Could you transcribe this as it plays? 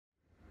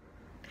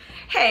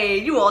Hey,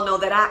 you all know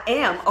that I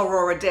am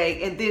Aurorah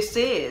Dey, and this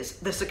is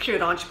the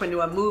Secured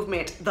Entrepreneur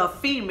Movement, the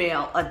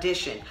female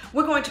edition.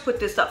 We're going to put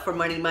this up for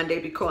Money Monday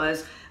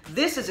because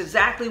this is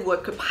exactly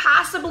what could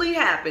possibly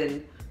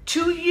happen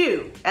to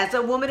you as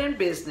a woman in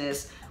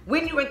business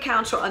when you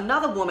encounter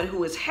another woman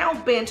who is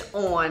hell-bent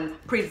on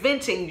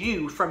preventing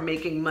you from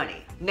making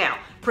money. Now,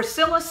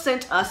 Priscilla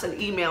sent us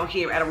an email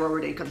here at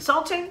Aurorah Dey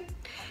Consulting,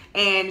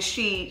 and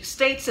she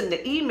states in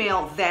the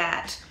email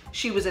that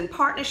she was in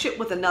partnership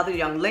with another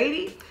young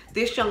lady.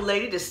 This young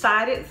lady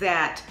decided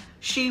that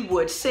she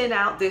would send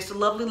out this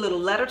lovely little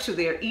letter to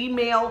their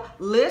email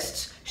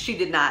list.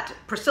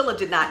 Priscilla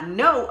did not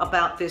know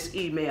about this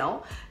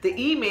email. The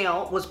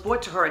email was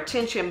brought to her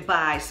attention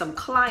by some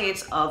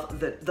clients of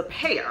the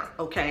pair,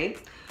 okay?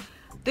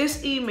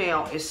 This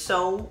email is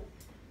so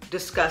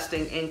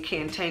disgusting and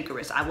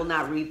cantankerous. I will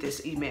not read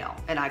this email.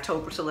 And I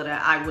told Priscilla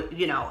that I would,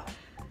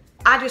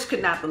 I just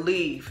could not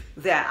believe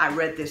that I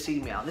read this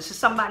email. This is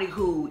somebody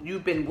who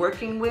you've been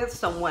working with,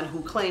 someone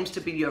who claims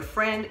to be your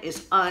friend.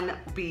 Is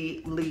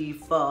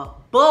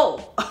unbelievable,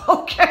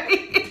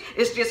 okay?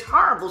 It's just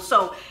horrible.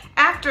 So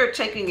after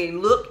taking a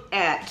look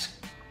at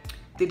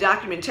the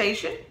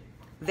documentation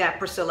that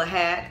Priscilla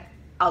had,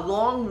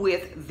 along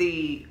with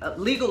the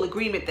legal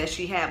agreement that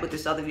she had with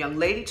this other young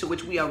lady, to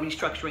which we are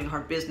restructuring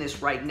her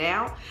business right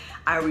now,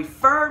 I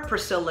referred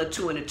Priscilla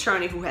to an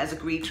attorney who has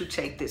agreed to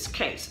take this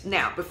case.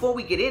 Now, before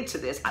we get into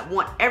this, I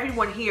want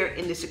everyone here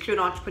in the Secured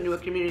Entrepreneur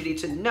community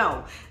to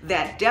know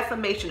that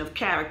defamation of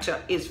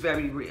character is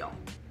very real.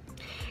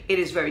 It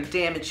is very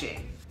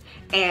damaging,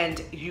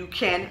 and you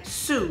can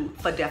sue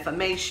for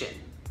defamation,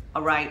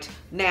 all right?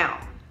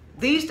 Now,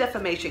 these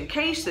defamation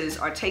cases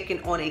are taken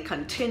on a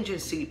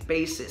contingency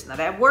basis. Now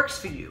that works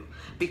for you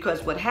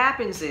because what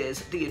happens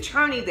is the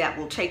attorney that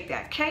will take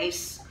that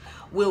case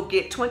will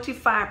get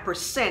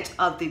 25%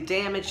 of the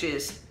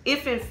damages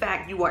if in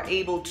fact you are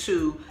able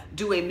to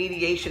do a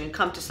mediation and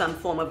come to some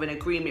form of an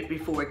agreement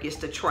before it gets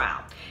to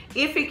trial.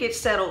 If it gets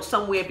settled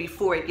somewhere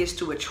before it gets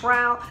to a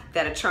trial,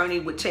 that attorney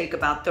would take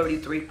about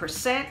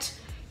 33%.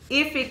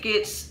 If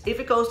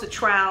it goes to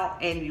trial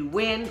and you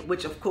win,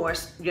 which of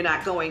course you're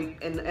not going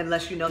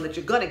unless you know that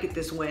you're gonna get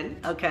this win,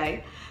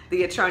 okay,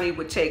 the attorney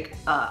would take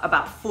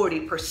about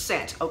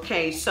 40%,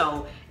 okay?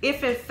 So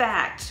if in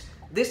fact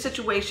this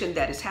situation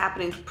that is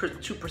happening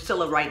to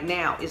Priscilla right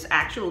now is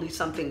actually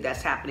something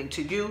that's happening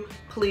to you,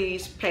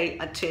 please pay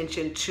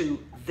attention to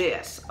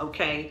this,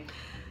 okay?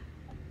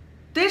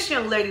 This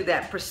young lady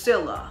that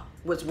Priscilla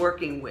was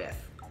working with,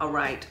 all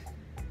right,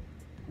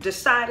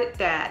 decided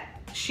that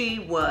she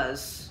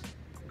was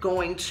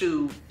going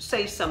to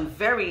say some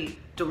very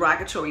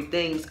derogatory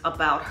things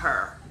about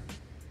her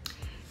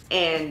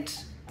and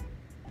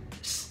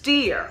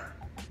steer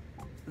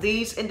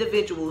these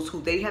individuals who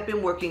they have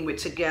been working with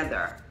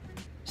together,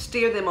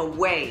 steer them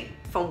away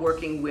from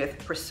working with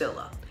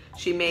Priscilla.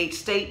 She made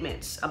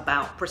statements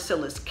about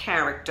Priscilla's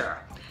character,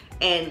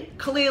 and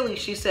clearly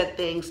she said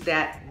things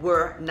that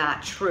were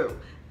not true,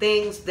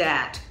 things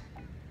that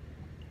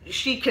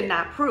she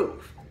cannot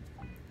prove.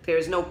 There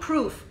is no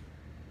proof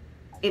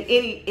in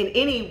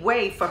any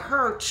way for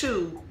her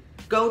to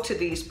go to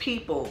these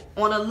people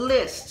on a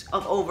list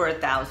of over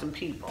 1,000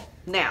 people.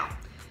 Now,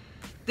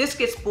 this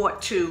gets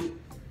brought to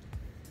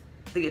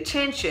the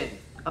attention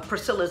of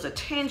Priscilla's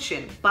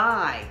attention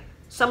by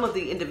some of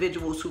the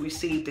individuals who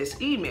received this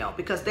email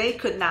because they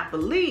could not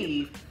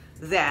believe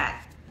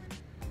that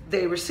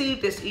they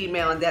received this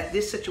email and that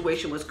this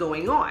situation was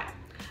going on.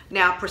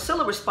 Now,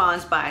 Priscilla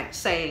responds by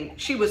saying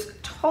she was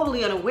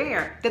totally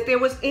unaware that there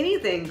was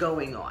anything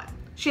going on.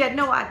 She had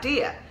no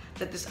idea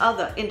that this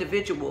other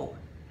individual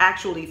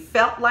actually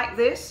felt like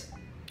this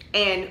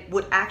and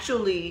would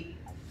actually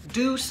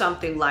do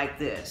something like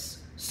this.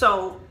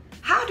 So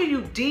how do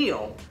you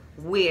deal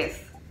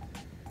with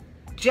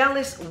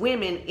jealous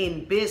women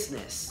in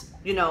business?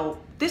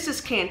 This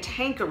is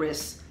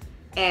cantankerous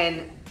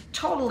and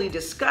totally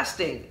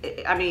disgusting.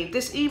 I mean,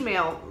 this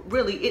email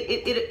really,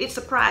 it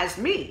surprised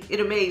me. It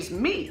amazed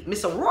me,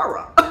 Miss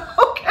Aurorah,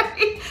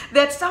 okay,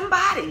 that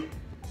somebody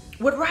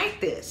would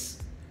write this,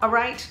 all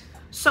right?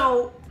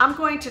 So I'm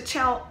going to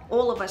tell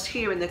all of us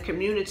here in the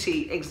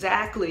community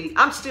exactly,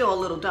 I'm still a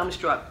little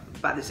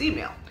dumbstruck by this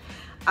email.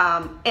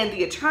 And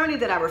the attorney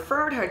that I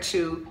referred her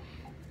to,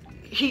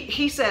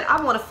 he said,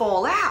 I want to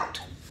fall out.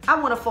 I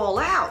want to fall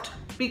out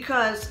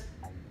because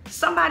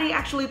somebody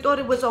actually thought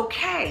it was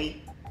okay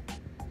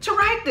to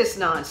write this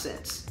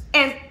nonsense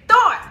and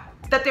thought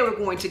that they were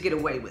going to get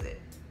away with it.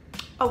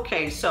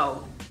 Okay,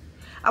 so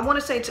I want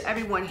to say to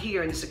everyone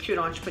here in the Secured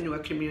Entrepreneur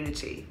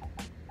community,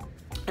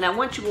 and I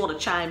want you all to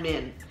chime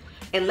in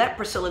and let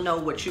Priscilla know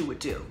what you would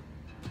do.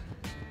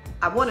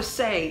 I want to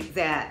say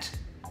that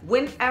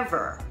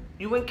whenever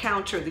you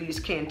encounter these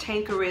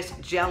cantankerous,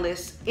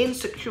 jealous,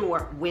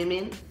 insecure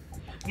women,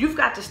 you've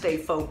got to stay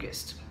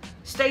focused.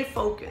 Stay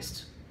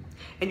focused.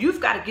 And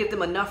you've got to give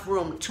them enough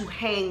room to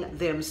hang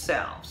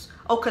themselves.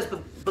 Oh, because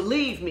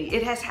believe me,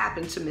 it has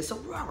happened to Miss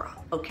Aurorah,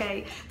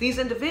 okay? These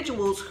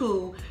individuals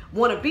who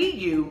want to be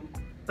you,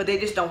 but they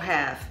just don't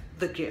have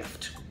the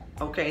gift.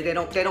 Okay, they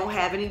don't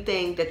have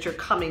anything that you're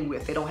coming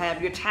with. They don't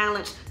have your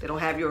talents, they don't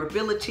have your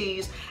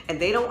abilities, and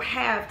they don't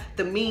have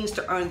the means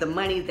to earn the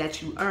money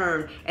that you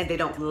earn, and they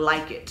don't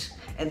like it.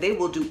 And they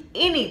will do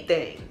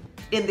anything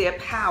in their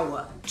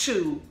power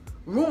to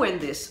ruin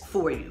this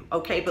for you.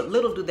 Okay, but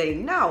little do they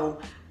know,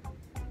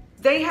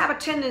 they have a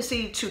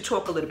tendency to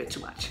talk a little bit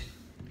too much.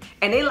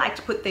 And they like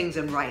to put things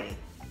in writing.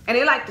 And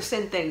they like to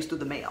send things through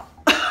the mail.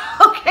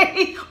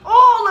 Okay,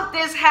 all of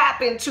this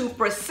happened to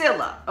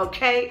Priscilla.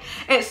 Okay,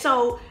 and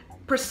so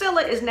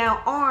Priscilla is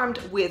now armed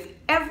with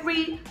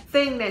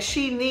everything that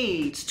she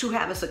needs to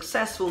have a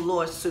successful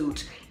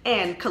lawsuit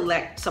and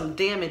collect some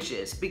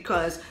damages,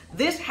 because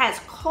this has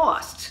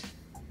cost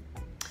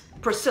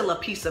Priscilla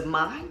peace of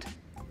mind.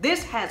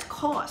 This has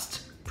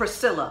cost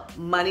Priscilla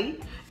money.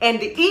 And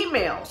the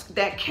emails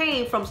that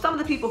came from some of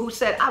the people who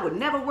said, I would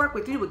never work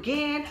with you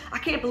again. I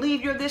can't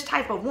believe you're this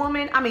type of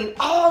woman. I mean,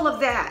 all of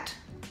that.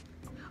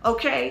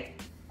 Okay,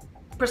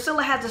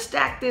 Priscilla has to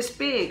stack this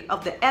big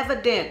of the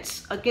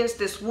evidence against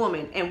this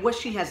woman and what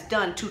she has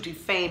done to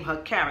defame her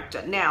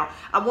character. Now,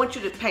 I want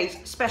you to pay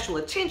special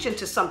attention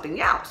to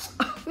something else.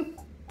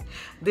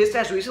 This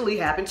has recently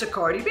happened to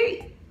Cardi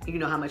B. You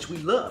know how much we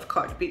love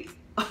Cardi B.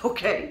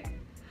 Okay,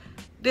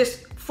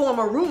 this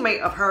former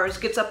roommate of hers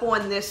gets up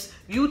on this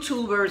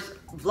YouTuber's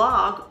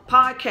vlog,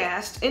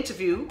 podcast,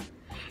 interview,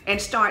 and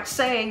start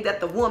saying that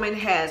the woman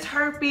has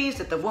herpes,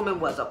 that the woman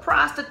was a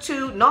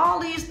prostitute, and all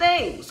these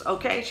things,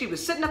 okay? She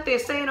was sitting up there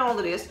saying all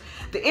of this.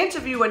 The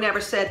interviewer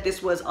never said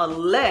this was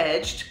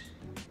alleged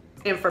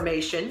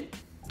information.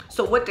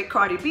 So what did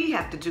Cardi B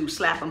have to do?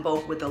 Slap them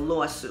both with a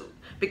lawsuit.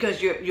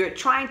 Because you're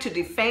trying to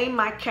defame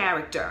my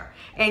character,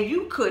 and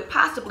you could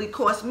possibly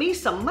cost me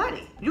some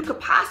money. You could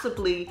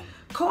possibly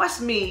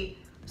cost me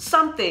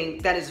something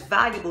that is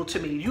valuable to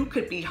me. You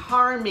could be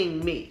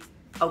harming me,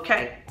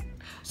 okay?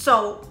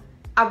 So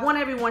I want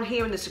everyone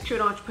here in the Secured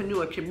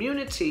Entrepreneur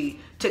community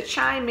to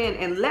chime in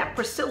and let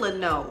Priscilla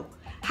know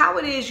how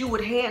it is you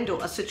would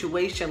handle a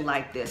situation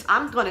like this.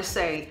 I'm gonna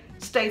say,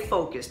 stay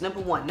focused.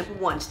 Number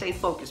one, stay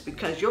focused,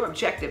 because your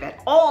objective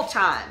at all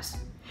times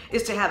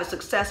is to have a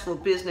successful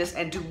business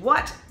and do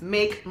what?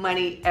 Make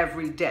money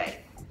every day,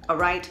 all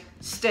right?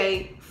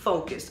 Stay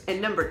focused. And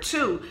number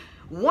two,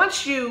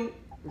 once you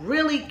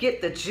really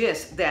get the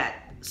gist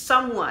that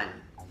someone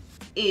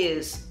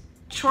is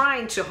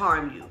trying to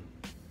harm you,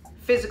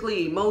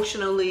 physically,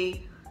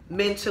 emotionally,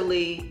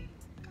 mentally,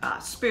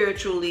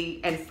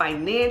 spiritually, and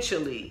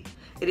financially,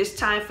 it is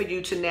time for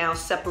you to now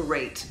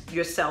separate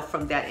yourself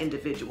from that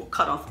individual.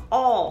 Cut off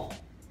all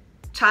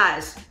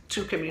ties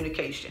to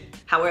communication,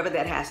 however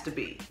that has to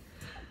be.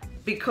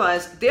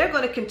 Because they're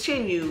going to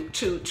continue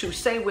to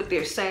say what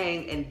they're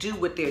saying and do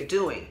what they're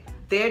doing.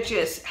 They're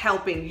just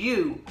helping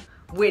you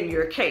win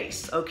your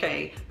case,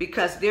 okay?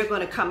 Because they're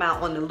going to come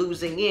out on the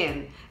losing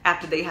end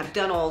after they have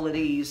done all of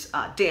these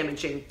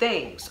damaging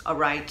things, all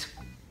right?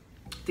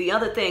 The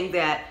other thing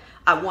that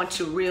I want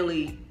to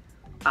really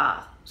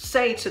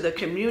say to the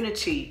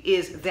community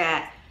is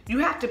that you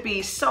have to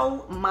be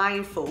so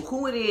mindful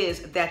who it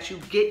is that you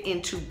get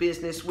into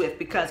business with,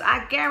 because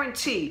I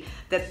guarantee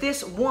that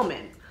this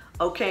woman,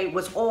 okay,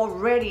 was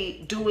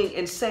already doing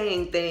and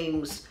saying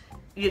things,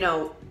 you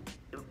know,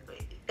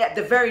 at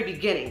the very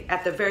beginning,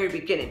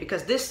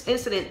 because this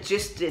incident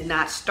just did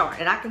not start.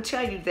 And I can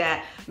tell you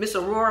that Miss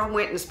Aurorah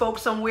went and spoke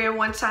somewhere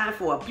one time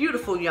for a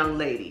beautiful young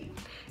lady.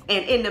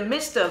 And in the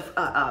midst of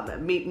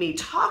me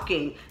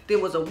talking, there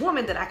was a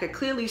woman that I could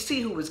clearly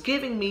see who was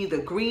giving me the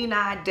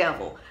green-eyed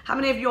devil. How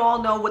many of you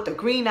all know what the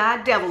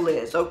green-eyed devil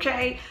is,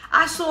 okay?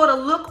 I saw the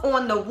look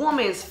on the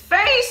woman's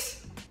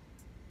face.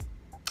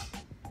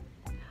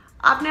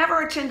 I've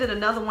never attended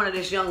another one of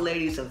this young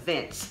lady's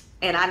events,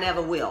 and I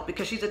never will,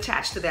 because she's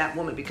attached to that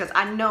woman, because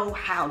I know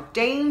how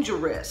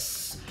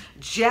dangerous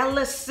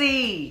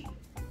jealousy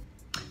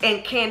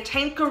and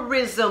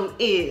cantankerism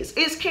is.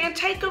 Is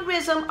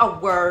cantankerism a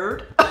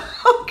word?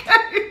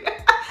 Okay.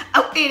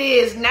 Oh, it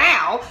is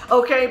now,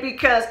 okay,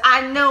 because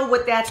I know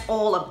what that's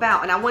all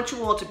about, and I want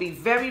you all to be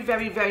very,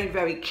 very, very,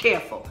 very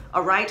careful,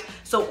 all right?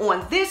 So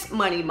on this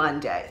Money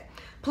Monday,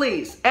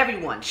 please,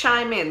 everyone,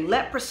 chime in.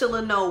 Let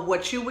Priscilla know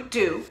what you would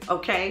do,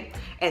 okay,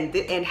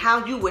 and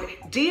how you would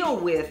deal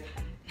with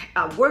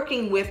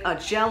working with a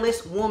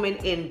jealous woman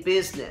in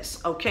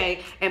business,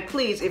 okay? And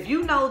please, if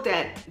you know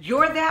that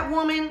you're that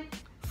woman,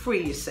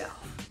 free yourself.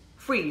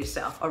 Free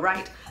yourself, all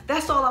right?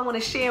 That's all I want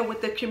to share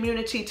with the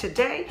community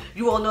today.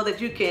 You all know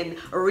that you can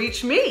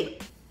reach me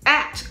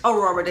at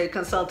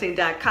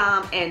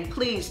AurorahDayConsulting.com, and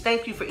please,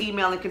 thank you for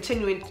emailing.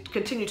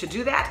 Continue to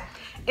do that.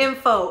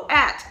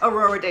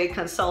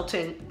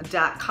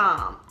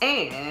 info@AurorahDayConsulting.com.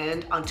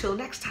 And until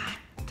next time.